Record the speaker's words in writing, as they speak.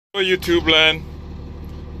YouTube land.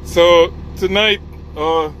 So tonight,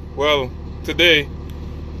 today,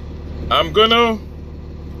 I'm gonna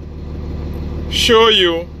show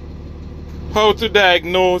you how to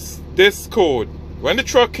diagnose this code. When the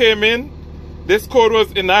truck came in, this code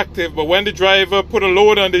was inactive, but when the driver put a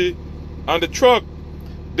load on the truck,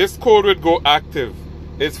 this code would go active.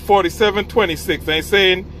 It's 4726 and it's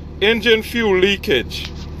saying engine fuel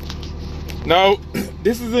leakage. Now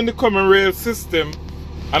this is in the common rail system,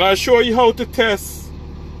 and I'll show you how to test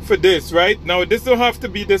for this. Right now, this don't have to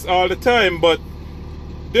be this all the time, but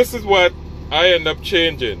this is what I end up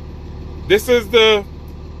changing. This is the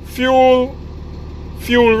fuel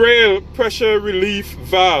rail pressure relief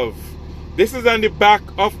valve. This is on the back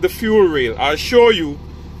of the fuel rail. I'll show you,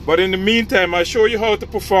 but in the meantime, I'll show you how to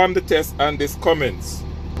perform the test on this Cummins.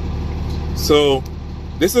 So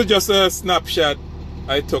this is just a snapshot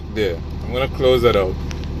I took there. I'm gonna close that out.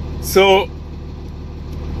 So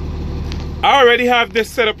I already have this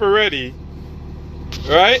set up already,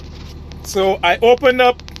 right? So I opened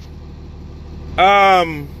up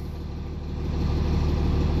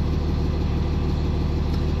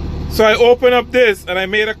this and I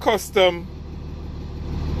made a custom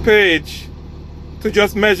page to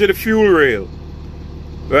just measure the fuel rail,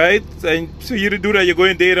 right? And so you to do that, you go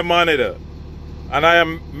in data monitor, and I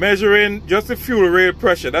am measuring just the fuel rail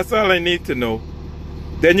pressure. That's all I need to know.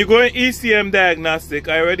 Then you go in ECM diagnostic.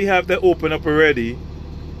 I already have that open up already,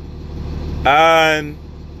 and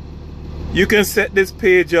you can set this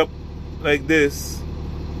page up like this.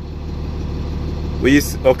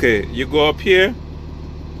 Okay, you go up here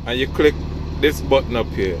and you click this button up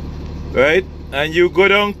here, right? And you go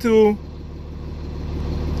down to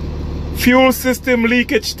fuel system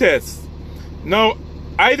leakage test. Now,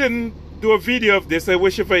 I didn't do a video of this. I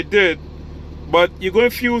wish if I did. But you go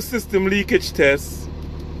in fuel system leakage test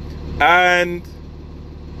and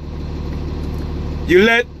you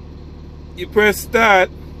press start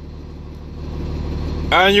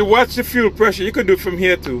and you watch the fuel pressure. You can do it from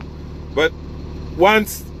here too. But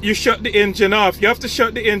once you shut the engine off, you have to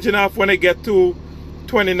shut the engine off when it get to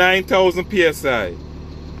 29,000 psi.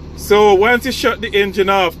 So once you shut the engine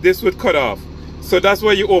off, this would cut off. So that's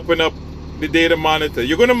why you open up the data monitor.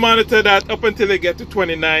 You're going to monitor that up until it get to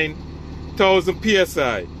 29,000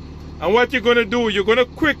 psi. And what you're going to do, you're going to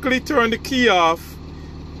quickly turn the key off,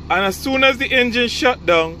 and as soon as the engine shut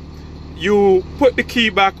down, you put the key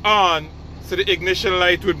back on so the ignition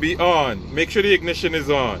light would be on. Make sure the ignition is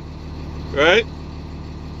on, right?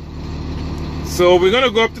 So we're going to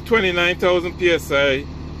go up to 29,000 psi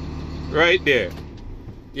right there.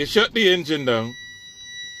 You shut the engine down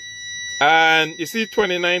and you see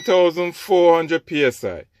 29,400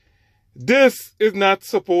 psi. This is not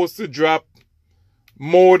supposed to drop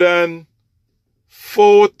more than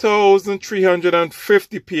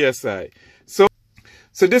 4,350 psi.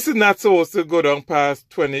 So this is not supposed to go down past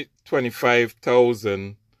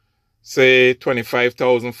 25,000, say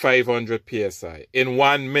 25,500 psi in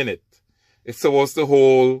 1 minute. It's supposed to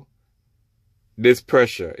hold this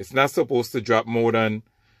pressure. It's not supposed to drop more than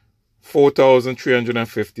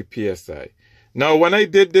 4,350 psi. Now, when I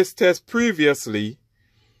did this test previously,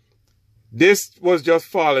 this was just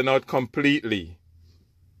falling out completely.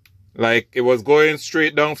 Like it was going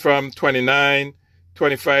straight down from 29,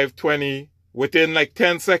 25, 20. Within like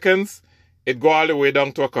 10 seconds, it go all the way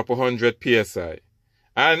down to a couple hundred psi.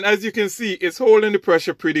 And as you can see, it's holding the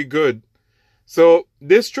pressure pretty good. So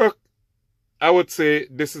this truck, I would say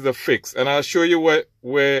this is a fix, and I'll show you what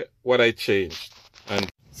I changed. And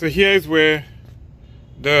so here is where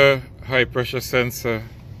the high pressure sensor.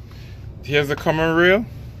 Here's the common rail.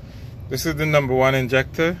 This is the #1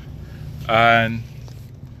 injector, and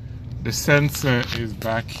the sensor is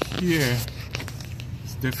back here.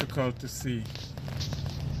 It's difficult to see,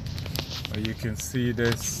 but you can see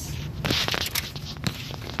this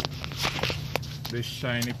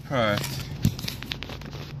shiny part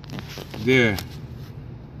there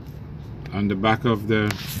on the back of the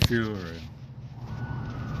fuel rail.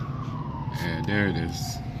 Yeah, there it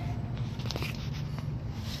is.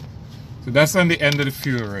 So that's on the end of the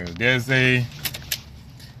fuel rail. There's a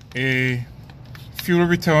fuel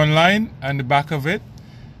return line on the back of it.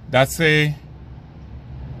 That's a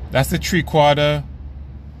 3/4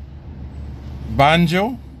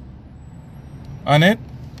 banjo on it,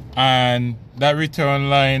 and that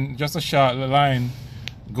return line, just a short line,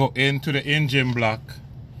 go into the engine block,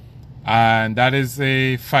 and that is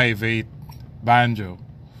a 5/8 banjo.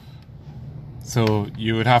 So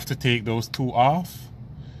you would have to take those two off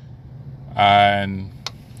and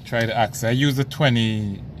try to access. I use a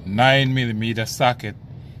 29mm socket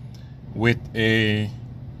with a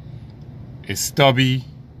stubby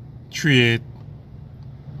create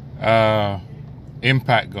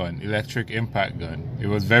impact gun, electric impact gun. It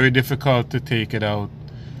was very difficult to take it out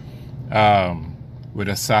with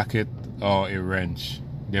a socket or a wrench.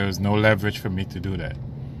 There was no leverage for me to do that.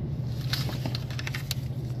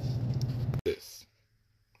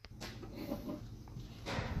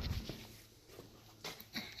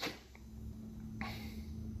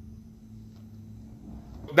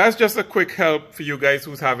 That's just a quick help for you guys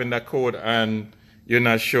who's having that code and you're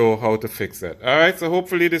not sure how to fix it. All right, so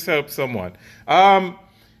hopefully this helps someone.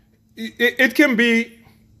 It can be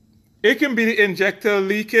the injector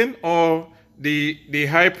leaking or the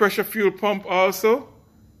high pressure fuel pump also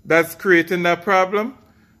that's creating that problem.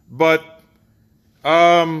 But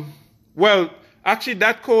well, actually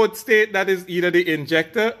that code state that is either the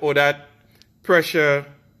injector or that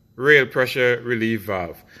rail pressure relief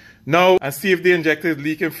valve. Now, and see if the injector is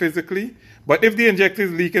leaking physically. But if the injector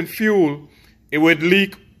is leaking fuel, it would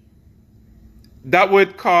leak. That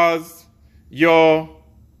would cause your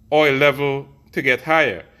oil level to get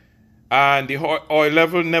higher. And the oil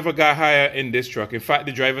level never got higher in this truck. In fact,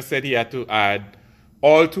 the driver said he had to add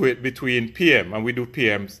oil to it between PM. And we do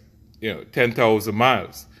PMs, 10,000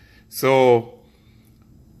 miles. So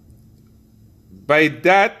by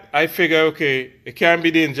that, I figure, okay, it can't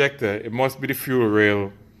be the injector. It must be the fuel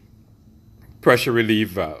rail pressure relief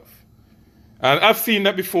valve. And I've seen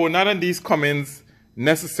that before, not on these Cummins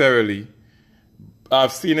necessarily.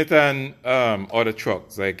 I've seen it on other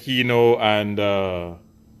trucks like Hino and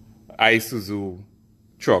Isuzu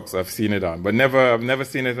trucks. I've seen it on, but I've never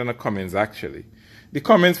seen it on a Cummins actually. The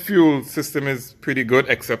Cummins fuel system is pretty good,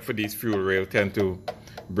 except for these fuel rail tend to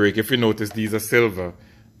break. If you notice, these are silver,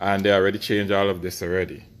 and they already changed all of this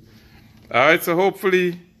already. All right, so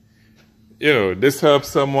hopefully, this helps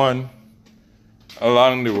someone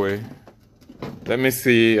along the way. Let me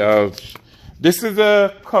see. This is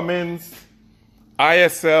a Cummins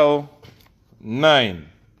ISL 9.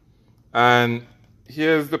 And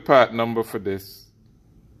here's the part number for this.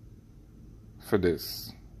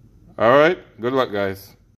 All right. Good luck, guys.